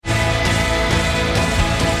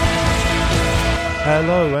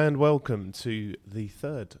Hello and welcome to the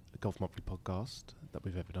third Golf Monthly podcast that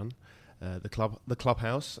we've ever done, the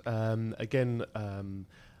Clubhouse. My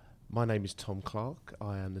name is Tom Clark.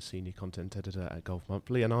 I am the senior content editor at Golf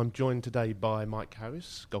Monthly, and I'm joined today by Mike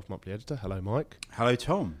Harris, Golf Monthly editor. Hello, Mike. Hello,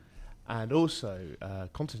 Tom. And also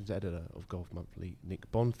content editor of Golf Monthly, Nick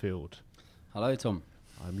Bonfield. Hello, Tom.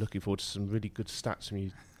 I'm looking forward to some really good stats from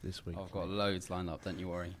you this week. I've got loads lined up, don't you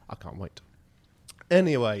worry. I can't wait.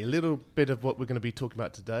 Anyway, a little bit of what we're going to be talking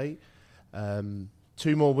about today.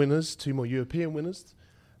 Two more European winners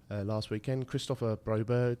last weekend. Christopher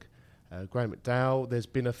Broberg, Graham McDowell. There's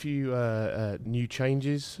been a few new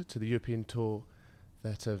changes to the European Tour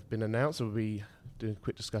that have been announced, so we'll be doing a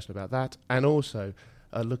quick discussion about that. And also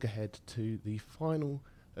a look ahead to the final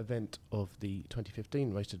event of the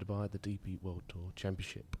 2015 Race to Dubai, the DP World Tour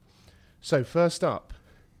Championship. So first up,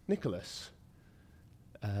 Nicholas.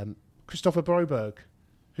 Christopher Broberg.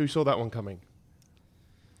 Who saw that one coming?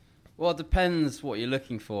 Well, it depends what you're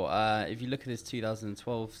looking for. If you look at his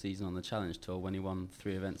 2012 season on the Challenge Tour, when he won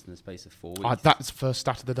 3 events in the space of 4 weeks. That's the first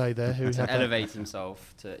stat of the day there. Who to had elevate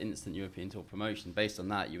himself to instant European Tour promotion. Based on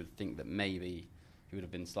that, you would think that maybe he would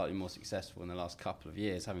have been slightly more successful in the last couple of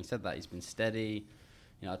years. Having said that, he's been steady.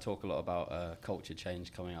 You know, I talk a lot about culture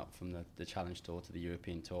change coming up from the Challenge Tour to the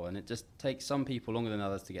European Tour, and it just takes some people longer than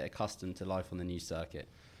others to get accustomed to life on the new circuit.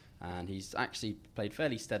 And he's actually played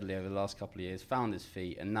fairly steadily over the last couple of years, found his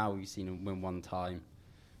feet, and now we've seen him win one time.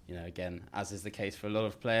 You know, again, as is the case for a lot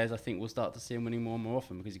of players, I think we'll start to see him winning more and more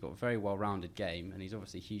often because he's got a very well-rounded game, and he's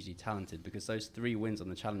obviously hugely talented because those 3 wins on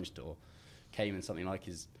the Challenge Tour came in something like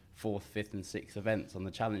his 4th, 5th and 6th events on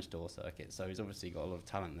the Challenge Tour circuit. So he's obviously got a lot of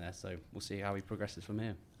talent there, so we'll see how he progresses from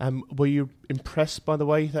here. Were you impressed by the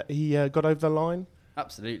way that he got over the line?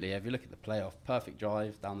 Absolutely. If you look at the playoff, perfect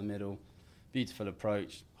drive down the middle, beautiful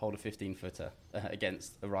approach, hold a 15-footer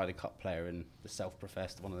against a Ryder Cup player and the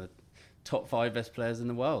self-professed one of the top 5 best players in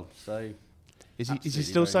the world. So, is he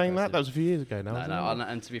still saying that? That was a few years ago now. No.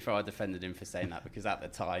 And to be fair, I defended him for saying that because at the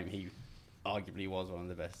time he arguably was one of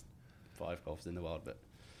the best 5 golfers in the world. But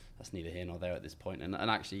that's neither here nor there at this point. And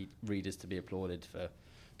actually, Reed is to be applauded for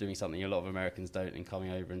doing something a lot of Americans don't and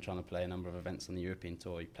coming over and trying to play a number of events on the European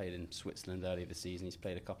Tour. He played in Switzerland earlier this season. He's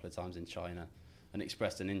played a couple of times in China and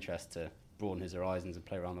expressed an interest to broaden his horizons and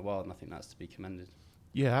play around the world, and I think that's to be commended.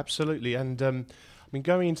 Yeah, absolutely. And I mean,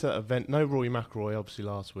 going into that event, no Rory McIlroy obviously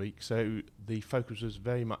last week, so the focus was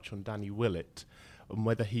very much on Danny Willett and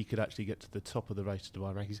whether he could actually get to the top of the Race to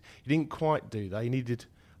Dubai rankings. He didn't quite do that. He needed,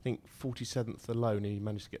 I think, 47th alone, and he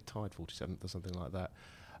managed to get tied 47th or something like that.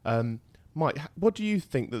 Mike, what do you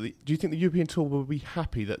think? Do you think the European Tour will be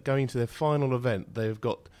happy that going to their final event they've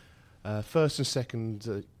got first and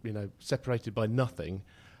second, separated by nothing?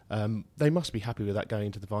 They must be happy with that going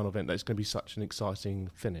into the final event. That it's going to be such an exciting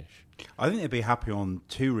finish. I think they'd be happy on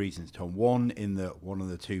 2 reasons, Tom. One, in that one of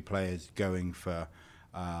the 2 players going for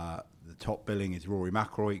the top billing is Rory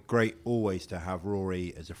McIlroy. Great always to have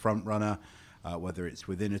Rory as a front runner, whether it's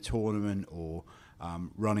within a tournament or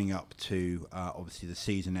running up to obviously the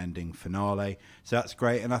season-ending finale. So that's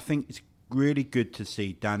great, and I think it's really good to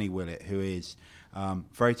see Danny Willett, who is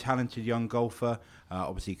very talented young golfer.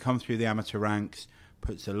 Obviously, come through the amateur ranks.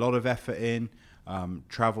 Puts a lot of effort in,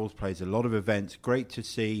 travels, plays a lot of events. Great to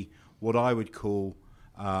see what I would call,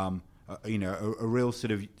 a real sort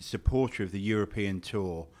of supporter of the European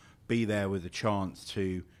Tour be there with a chance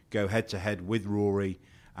to go head-to-head with Rory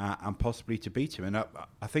and possibly to beat him. And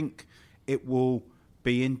I think it will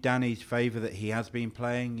be in Danny's favour that he has been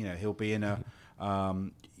playing. You know, he'll be in a,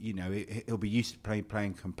 he'll be used to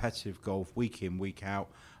playing competitive golf week in, week out.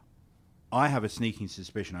 I have a sneaking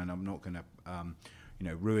suspicion, and I'm not going to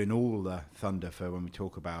ruin all the thunder for when we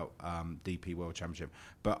talk about DP World Championship.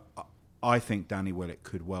 But I think Danny Willett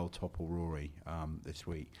could well topple Rory this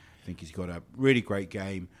week. I think he's got a really great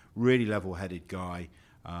game, really level-headed guy,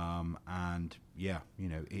 and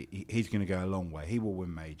he's going to go a long way. He will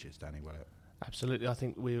win majors, Danny Willett. Absolutely, I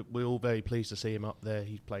think we're all very pleased to see him up there.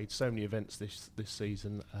 He's played so many events this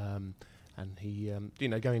season, and he,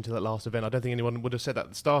 going to that last event, I don't think anyone would have said at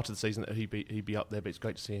the start of the season that he'd be up there, but it's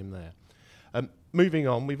great to see him there. Moving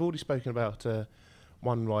on, we've already spoken about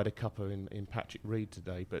one Ryder Cupper in Patrick Reed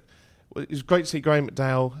today, but it was great to see Graham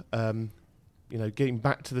McDowell, getting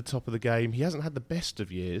back to the top of the game. He hasn't had the best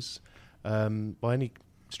of years by any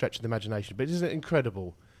stretch of the imagination, but isn't it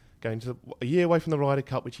incredible going to a year away from the Ryder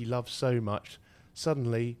Cup, which he loves so much,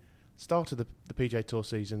 suddenly, start of the PGA Tour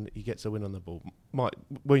season, he gets a win on the ball. Mike,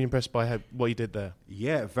 were you impressed by what he did there?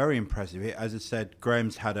 Yeah, very impressive. As I said,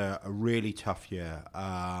 Graham's had a really tough year.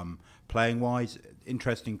 Playing-wise,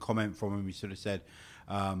 interesting comment from him. He sort of said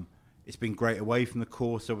it's been great away from the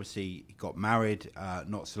course. Obviously, he got married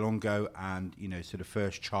not so long ago, and sort of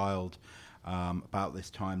first child about this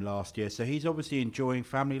time last year. So he's obviously enjoying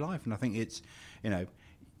family life, and I think it's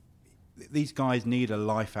these guys need a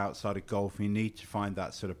life outside of golf. You need to find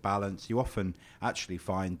that sort of balance. You often actually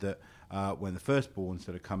find that when the firstborn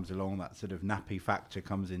sort of comes along, that sort of nappy factor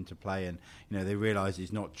comes into play, and they realise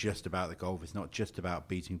it's not just about the golf. It's not just about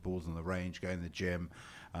beating balls on the range, going to the gym,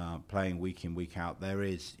 playing week in, week out. There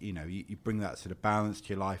is, you bring that sort of balance to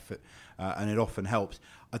your life, and it often helps.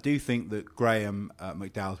 I do think that Graham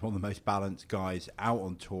McDowell is one of the most balanced guys out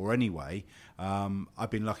on tour anyway. I've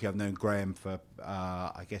been lucky. I've known Graham for,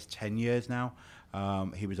 I guess, 10 years now.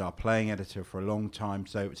 He was our playing editor for a long time,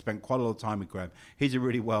 so I spent quite a lot of time with Graham. He's a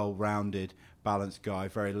really well-rounded, balanced guy,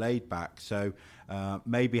 very laid back. So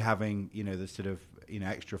maybe having, the sort of,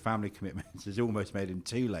 extra family commitments has almost made him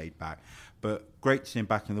too laid back. But great to see him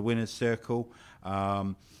back in the winner's circle.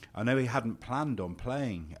 I know he hadn't planned on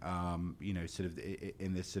playing, sort of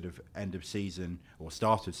in this sort of end of season or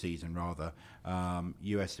start of season rather,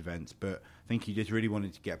 US events. But I think he just really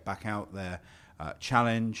wanted to get back out there,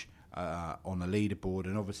 challenge on a leaderboard,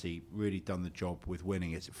 and obviously really done the job with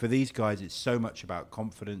winning. For these guys, it's so much about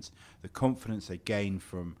confidence, the confidence they gain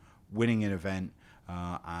from winning an event,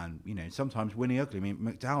 and sometimes winning ugly. I mean,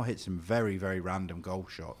 McDowell hit some very, very random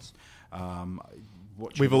golf shots.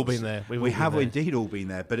 We've all been there. We have indeed all been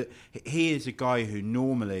there. But he is a guy who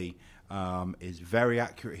normally is very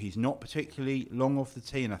accurate. He's not particularly long off the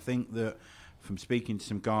tee, and I think that from speaking to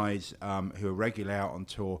some guys who are regularly out on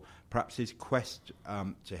tour, perhaps his quest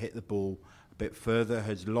to hit the ball a bit further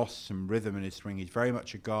has lost some rhythm in his swing. He's very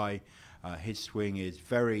much a guy. His swing is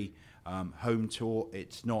very home tour.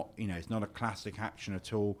 It's not, it's not a classic action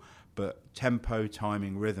at all. But tempo,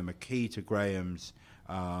 timing, rhythm are key to Graham's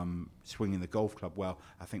swinging the golf club well.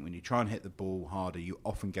 I think when you try and hit the ball harder, you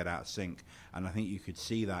often get out of sync, and I think you could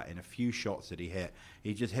see that in a few shots that he hit.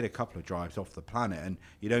 He just hit a couple of drives off the planet, and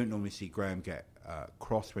you don't normally see Graham get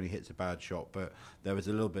crossed when he hits a bad shot, but there was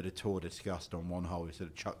a little bit of tour disgust on one hole. He sort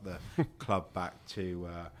of chucked the club back to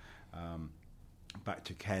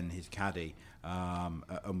Ken, his caddy,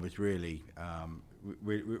 and was really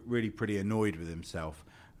pretty annoyed with himself.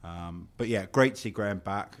 But yeah, great to see Graham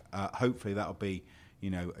back. Hopefully that'll be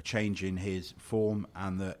a change in his form,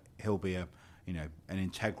 and that he'll be an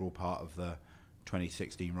integral part of the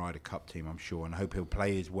 2016 Ryder Cup team, I'm sure, and I hope he'll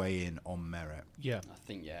play his way in on merit. Yeah, I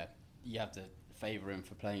think you have to favour him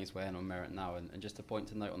for playing his way in on merit now. And just a point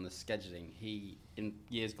to note on the scheduling, he in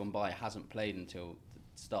years gone by hasn't played until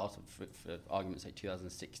the start of, for argument's sake,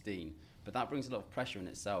 2016. But that brings a lot of pressure in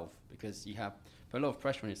itself, because you have put a lot of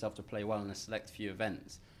pressure on yourself to play well in a select few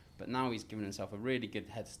events. But now he's given himself a really good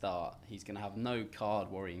head start. He's going to have no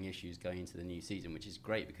card worrying issues going into the new season, which is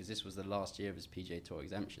great, because this was the last year of his PGA Tour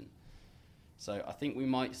exemption. So I think we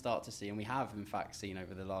might start to see, and we have in fact seen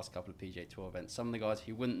over the last couple of PGA Tour events, some of the guys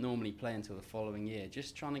who wouldn't normally play until the following year,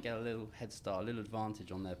 just trying to get a little head start, a little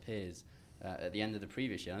advantage on their peers at the end of the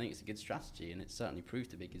previous year. I think it's a good strategy, and it certainly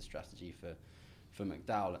proved to be a good strategy for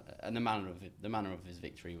McDowell. And the manner of his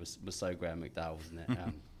victory was so Graham McDowell, wasn't it?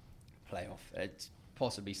 Playoff. It's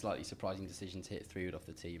possibly slightly surprising decision to hit 3-wood off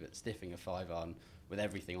the tee, but stiffing a 5-iron with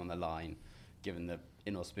everything on the line, given the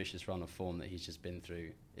inauspicious run of form that he's just been through.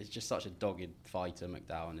 It's just such a dogged fighter,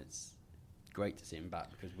 McDowell, and it's great to see him back,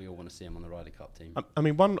 because we all want to see him on the Ryder Cup team. I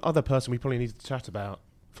mean, one other person we probably need to chat about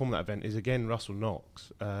from that event is, again, Russell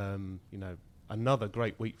Knox. Another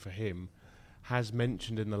great week for him. Has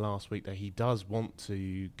mentioned in the last week that he does want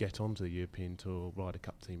to get onto the European Tour Ryder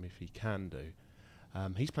Cup team if he can do.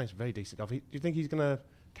 He's playing some very decent golf. Do you think he's going to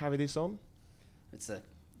carry this on? It's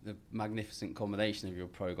the magnificent combination of your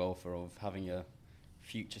pro golfer, of having a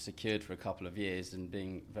future secured for a couple of years and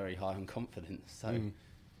being very high on confidence. So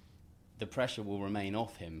the pressure will remain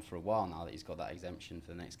off him for a while now that he's got that exemption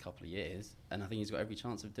for the next couple of years, and I think he's got every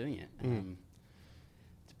chance of doing it.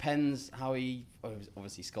 Depends how he's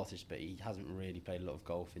obviously Scottish, but he hasn't really played a lot of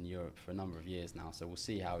golf in Europe for a number of years now, so we'll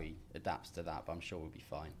see how he adapts to that, but I'm sure we'll be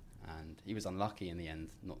fine. And he was unlucky in the end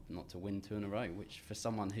not to win 2 in a row, which for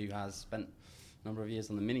someone who has spent a number of years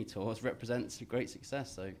on the mini tours represents a great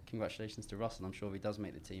success. So congratulations to Russell. I'm sure if he does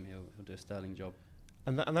make the team, he'll do a sterling job.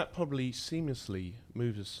 And that probably seamlessly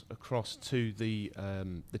moves us across to the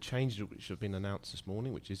changes which have been announced this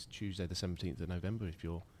morning, which is Tuesday the 17th of November, if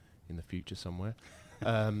you're in the future somewhere.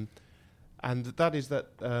 And that is that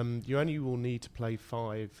you only will need to play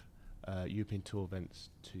 5 European Tour events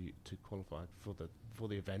to qualify for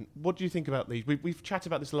the event. What do you think about these? We've chatted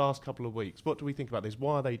about this the last couple of weeks. What do we think about this?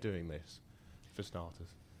 Why are they doing this, for starters?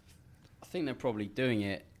 I think they're probably doing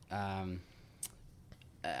it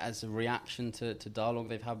as a reaction to dialogue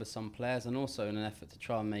they've had with some players, and also in an effort to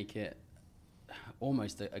try and make it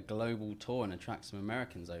almost a global tour and attract some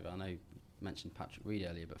Americans over. I know you mentioned Patrick Reed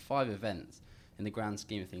earlier, but 5 events in the grand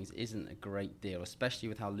scheme of things isn't a great deal, especially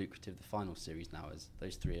with how lucrative the final series now is,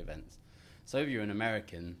 those 3 events. So if you're an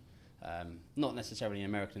American, not necessarily an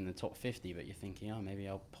American in the top 50, but you're thinking, oh, maybe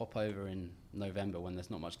I'll pop over in November when there's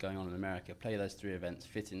not much going on in America, play those 3 events,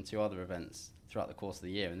 fit in 2 other events throughout the course of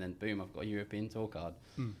the year, and then boom, I've got a European Tour card.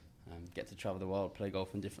 Get to travel the world, play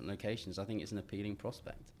golf in different locations. I think it's an appealing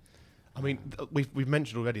prospect. I mean, we've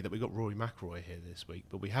mentioned already that we've got Rory McIlroy here this week,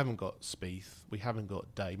 but we haven't got Spieth, we haven't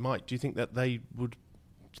got Day. Mike, do you think that they would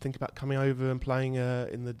think about coming over and playing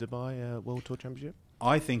in the Dubai World Tour Championship?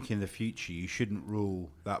 I think in the future you shouldn't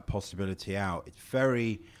rule that possibility out.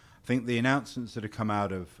 I think the announcements that have come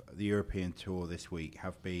out of the European Tour this week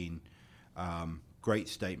have been great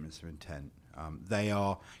statements of intent. They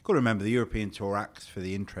are, you've got to remember, the European Tour acts for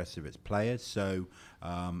the interests of its players. So,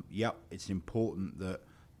 it's important that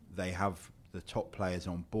they have the top players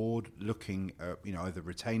on board, looking at, either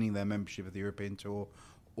retaining their membership of the European Tour,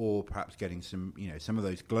 or perhaps getting some of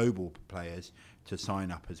those global players to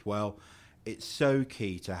sign up as well. It's so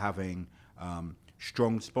key to having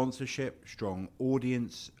strong sponsorship, strong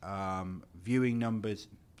audience, viewing numbers,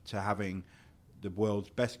 to having the world's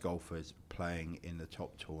best golfers playing in the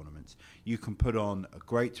top tournaments. You can put on a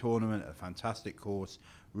great tournament, a fantastic course,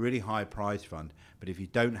 really high prize fund, but if you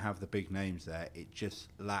don't have the big names there, it just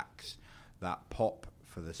lacks that pop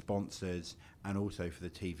for the sponsors and also for the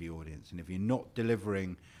TV audience. And if you're not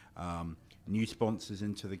delivering new sponsors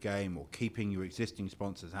into the game, or keeping your existing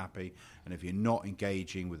sponsors happy, and if you're not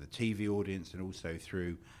engaging with the TV audience and also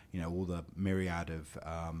through all the myriad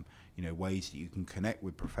of ways that you can connect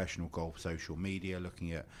with professional golf social media,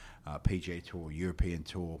 looking at PGA Tour, European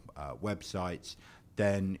Tour websites,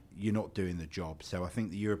 then you're not doing the job. So I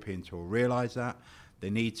think the European Tour realise that. They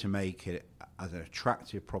need to make it as an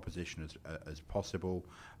attractive proposition as possible.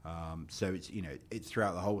 So it's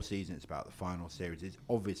throughout the whole season. It's about the final series. It's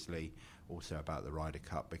obviously also about the Ryder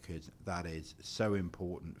Cup, because that is so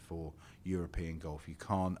important for European golf. You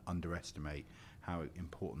can't underestimate how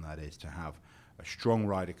important that is, to have a strong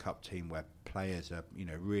Ryder Cup team where players are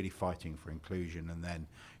really fighting for inclusion, and then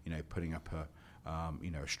putting up a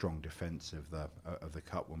strong defence of the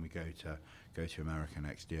cup when we go to America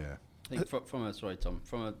next year. I think from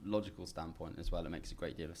a logical standpoint as well, it makes a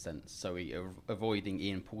great deal of sense. So we are avoiding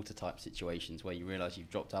Ian Poulter type situations where you realise you've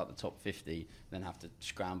dropped out the top 50, then have to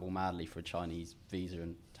scramble madly for a Chinese visa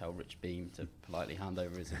and tell Rich Beam to politely hand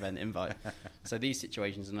over his event invite. So these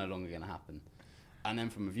situations are no longer going to happen. And then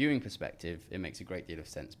from a viewing perspective, it makes a great deal of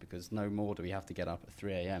sense, because no more do we have to get up at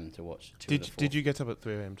 3 a.m. to watch Did you get up at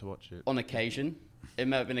 3 a.m. to watch it? On occasion. It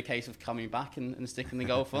may have been a case of coming back and sticking the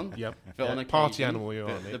golf on. Yep. But on occasion, party animal you're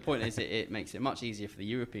on. The point is, it makes it much easier for the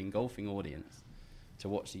European golfing audience to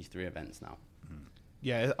watch these 3 events now.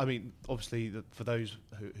 Yeah, I mean, obviously, for those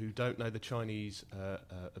who don't know the Chinese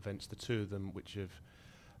events, the 2 of them, which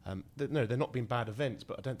have... they're not been bad events,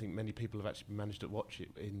 but I don't think many people have actually managed to watch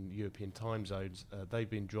it in European time zones. They've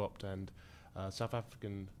been dropped, and South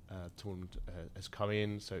African tournament has come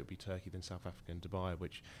in, so it would be Turkey, then South Africa and Dubai,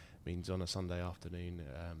 which means on a Sunday afternoon,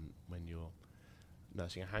 when you're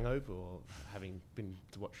nursing a hangover or having been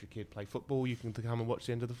to watch your kid play football, you can come and watch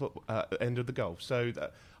the end of the end of the golf. So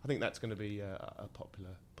I think that's going to be a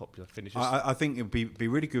popular finish. I think it would be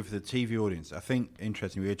really good for the TV audience. I think,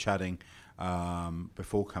 interesting, we were chatting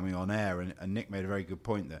before coming on air, and Nick made a very good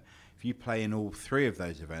point that if you play in all 3 of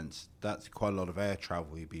those events, that's quite a lot of air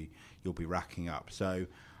travel you'll be racking up. So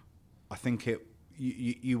I think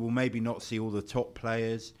you will maybe not see all the top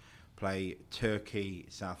players play Turkey,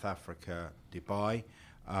 South Africa, Dubai,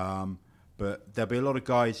 but there'll be a lot of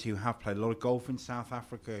guys who have played a lot of golf in South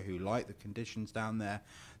Africa, who like the conditions down there.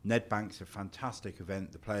 Nedbank's a fantastic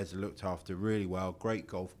event. The players are looked after really well. Great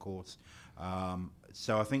golf course.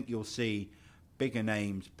 So I think you'll see bigger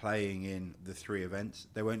names playing in the 3 events.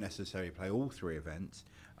 They won't necessarily play all 3 events,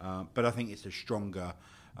 but I think it's a stronger,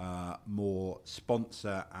 more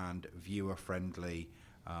sponsor and viewer-friendly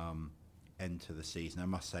end to the season. I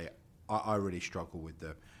must say, I really struggle with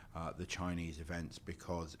the Chinese events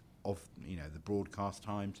because of the broadcast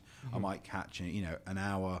times. I might catch an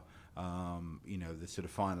hour, the sort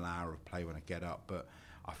of final hour of play when I get up, but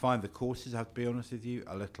I find the courses, I have to be honest with you,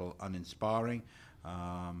 a little uninspiring.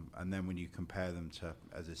 And then when you compare them to,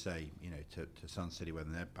 as I say, to Sun City where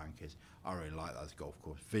the Nedbank is, I really like that as a golf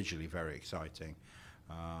course. Visually very exciting.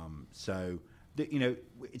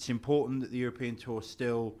 It's important that the European Tour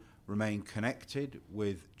still remain connected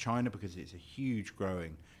with China, because it's a huge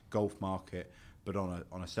growing golf market. But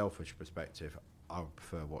on a selfish perspective, I would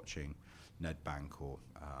prefer watching Nedbank or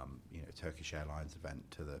Turkish Airlines event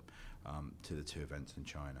to the two events in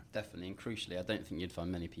China. Definitely, and crucially, I don't think you'd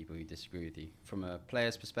find many people who disagree with you. From a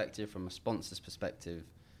player's perspective, from a sponsor's perspective,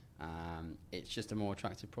 it's just a more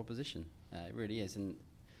attractive proposition. It really is. And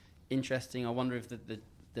interesting, I wonder if the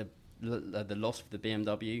loss of the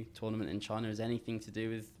BMW tournament in China has anything to do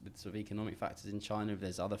with sort of economic factors in China, if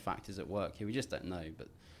there's other factors at work here. We just don't know. But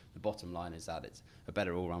the bottom line is that it's a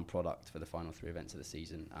better all-round product for the final 3 events of the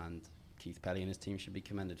season, and Keith Pelly and his team should be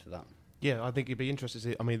commended for that. Yeah, I think it'd be interesting to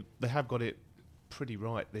see. I mean, they have got it pretty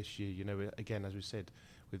right this year. You know, again, as we said,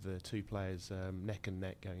 with the 2 players neck and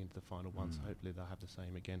neck going into the final one, so hopefully they'll have the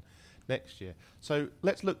same again next year. So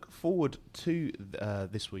let's look forward to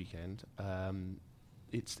this weekend.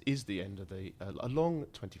 It is the end of a long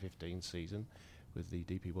 2015 season with the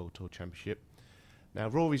DP World Tour Championship. Now,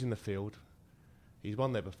 Rory's in the field. He's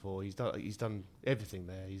won there before. He's done everything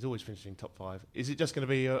there. He's always finishing top 5. Is it just going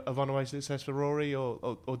to be a runaway success for Rory,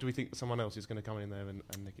 or do we think someone else is going to come in there and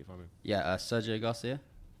nick it from him? Yeah, Sergio Garcia.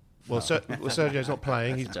 Well, Sergio's not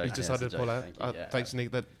playing. He's decided to pull out. Thanks,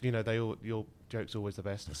 Nick. That your joke's always the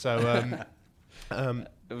best. So,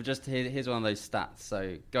 here's one of those stats.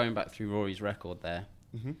 So going back through Rory's record there,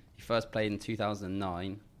 he first played in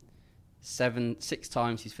 2009. 6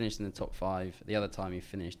 times he's finished in the top 5. The other time he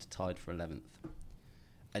finished tied for 11th.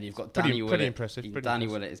 And you've got Danny Willett. Pretty impressive. Danny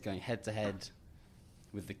Willett is going head to head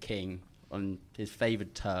with the king on his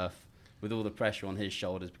favoured turf, with all the pressure on his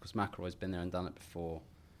shoulders because McIlroy's been there and done it before.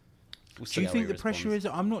 Do you think the pressure is?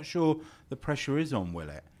 I'm not sure the pressure is on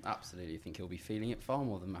Willett. Absolutely, I think he'll be feeling it far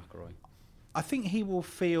more than McIlroy. I think he will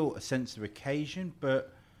feel a sense of occasion,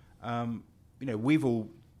 but we've all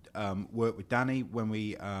worked with Danny when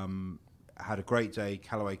we had a great day,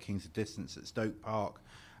 Callaway Kings of Distance at Stoke Park.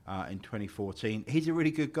 In 2014. He's a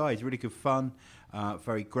really good guy. He's really good fun,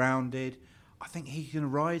 very grounded. I think he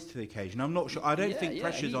can rise to the occasion. I'm not sure. I don't think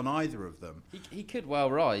pressure's on either of them. He could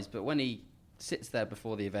well rise, but when he sits there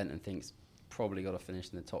before the event and thinks, probably got to finish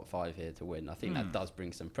in the top 5 here to win, I think that does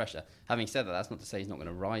bring some pressure. Having said that, that's not to say he's not going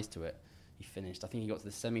to rise to it. He finished, I think he got to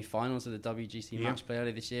the semi-finals of the WGC match play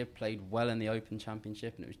earlier this year, played well in the Open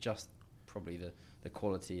Championship, and it was just probably the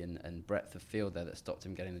quality and breadth of field there that stopped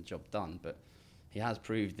him getting the job done. But he has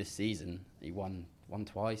proved this season, he won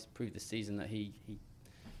twice, proved this season that he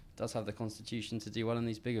does have the constitution to do well in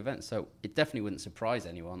these big events. So it definitely wouldn't surprise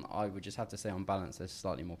anyone. I would just have to say on balance, there's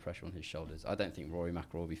slightly more pressure on his shoulders. I don't think Rory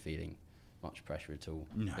McIlroy will be feeling much pressure at all,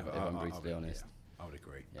 no, if I'm brutally honest. I would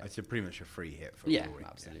agree. Yeah. It's pretty much a free hit for Rory.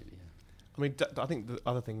 Absolutely. Yeah. I mean, I think the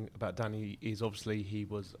other thing about Danny is obviously he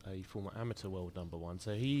was a former amateur world number 1,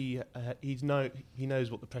 so he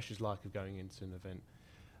knows what the pressure's like of going into an event.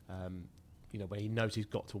 Where he knows he's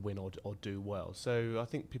got to win or do well. So I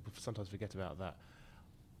think people sometimes forget about that.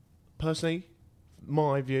 Personally,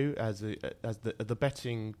 my view as the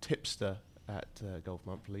betting tipster at Golf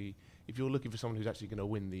Monthly, if you're looking for someone who's actually going to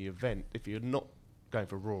win the event, if you're not going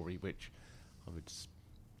for Rory, which I would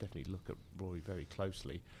definitely look at Rory very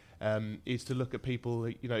closely, is to look at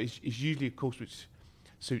people. It's usually a course which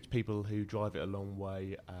suits people who drive it a long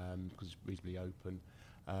way because it's reasonably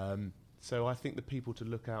open. So I think the people to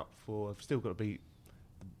look out for have still got to be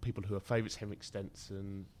the people who are favourites: Henrik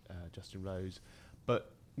Stenson, Justin Rose.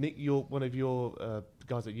 But Nick, you're one of your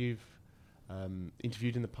guys that you've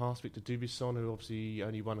interviewed in the past, Victor Dubuisson, who obviously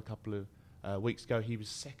only won a couple of weeks ago. He was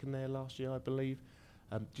second there last year, I believe.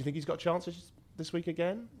 Do you think he's got chances this week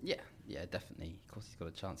again? Yeah, definitely. Of course, he's got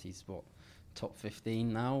a chance. He's top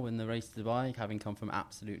 15 now in the race to Dubai, having come from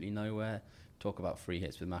absolutely nowhere. Talk about free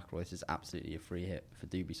hits with McIlroy. This is absolutely a free hit for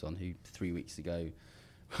Dubuisson, who 3 weeks ago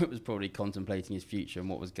was probably contemplating his future and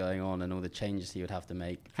what was going on and all the changes he would have to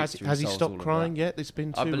make. Has he stopped crying yet? It's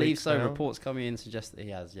been 2 weeks. I believe so. Now. Reports coming in suggest that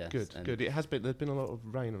he has. Yes. Good. It has been. There's been a lot of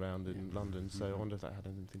rain around in London, so I wonder if that had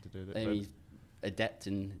anything to do with it. He's adept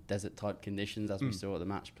in desert type conditions, as we saw at the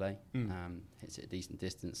match play. Hits it a decent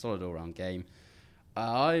distance, solid all round game.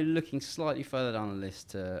 Looking slightly further down the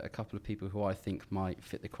list, a couple of people who I think might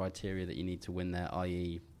fit the criteria that you need to win there,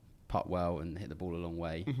 i.e. putt well and hit the ball a long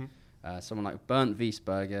way. Someone like Bernd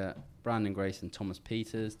Wiesberger, Brandon Grace and Thomas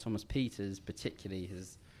Peters. Thomas Peters particularly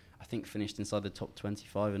has, I think, finished inside the top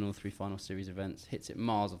 25 in all 3 final series events, hits it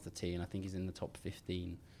miles off the tee, and I think he's in the top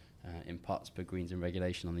 15 in putts per greens in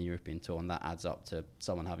regulation on the European Tour, and that adds up to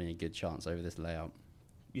someone having a good chance over this layout.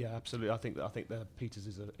 Yeah, absolutely. I think that Peters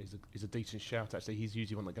is a decent shout. Actually, he's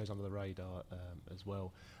usually one that goes under the radar as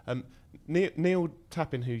well. Neil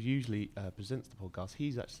Tappin, who usually presents the podcast,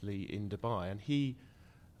 he's actually in Dubai, and he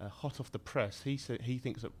hot off the press. He said he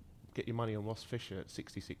thinks that get your money on Ross Fisher at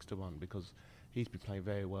 66 to 1 because he's been playing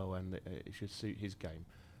very well and it should suit his game.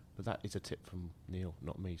 But that is a tip from Neil,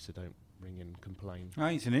 not me, so don't ring in and complain. I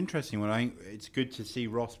think it's an interesting one. I think it's good to see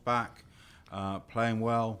Ross back, playing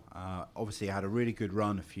well. Obviously, had a really good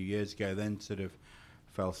run a few years ago, then sort of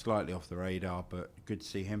fell slightly off the radar, but good to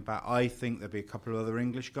see him back. I think there'll be a couple of other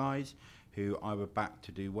English guys who I would back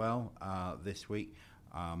to do well this week.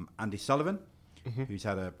 Andy Sullivan, who's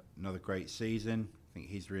had another great season. I think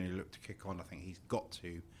he's really looked to kick on. I think he's got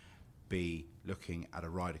to be looking at a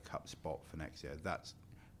Ryder Cup spot for next year. That's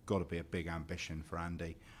got to be a big ambition for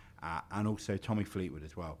Andy. And also Tommy Fleetwood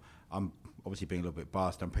as well. I'm obviously being a little bit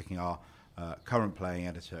biased. I'm picking our current playing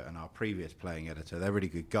editor and our previous playing editor. They're really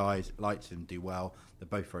good guys. Like them, do well. They're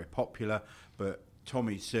both very popular. But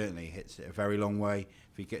Tommy certainly hits it a very long way.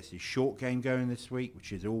 If he gets his short game going this week, which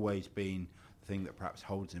has always been the thing that perhaps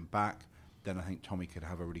holds him back, then I think Tommy could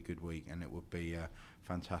have a really good week, and it would be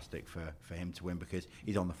fantastic for him to win because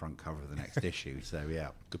he's on the front cover of the next issue. So, yeah.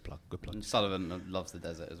 Good plug. And Sullivan loves the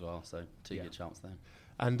desert as well, so good chance there.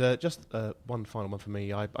 And just one final one for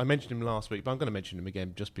me. I mentioned him last week, but I'm going to mention him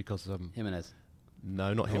again just because... Jimenez.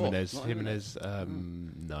 No, not Jimenez. Not Jimenez,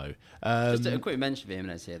 no. Just a quick mention for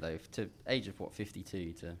Jimenez here, though. To age of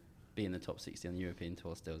 52 to be in the top 60 on the European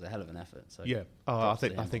Tour still is a hell of an effort. So yeah, I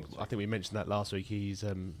think we mentioned that last week. He's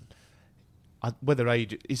whether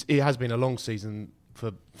age, it has been a long season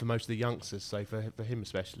for most of the youngsters. So for him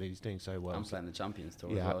especially, he's doing so well. I'm playing the Champions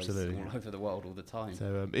Tour. Yeah, as well. absolutely. He's all over the world all the time.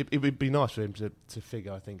 So it would be nice for him to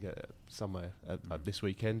figure, I think, somewhere this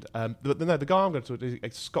weekend. But no, the guy I'm going to talk to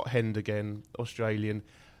is Scott Hend again, Australian.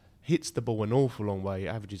 Hits the ball an awful long way,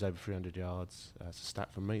 averages over 300 yards. That's a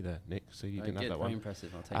stat from me there, Nick, so you didn't have that one. Very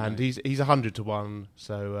impressive, I'll take and note. he's 100 to 1,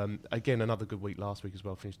 so again, another good week last week as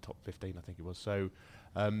well, finished top 15, I think it was, so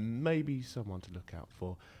maybe someone to look out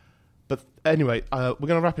for. But anyway, we're going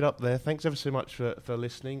to wrap it up there. Thanks ever so much for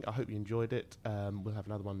listening. I hope you enjoyed it. We'll have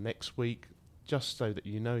another one next week, just so that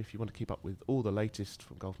you know, if you want to keep up with all the latest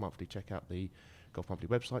from Golf Monthly, check out the Golf Monthly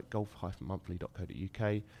website,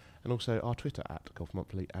 golf-monthly.co.uk, and also our Twitter at Golf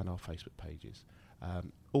Monthly and our Facebook pages.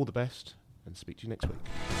 All the best, and speak to you next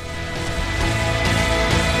week.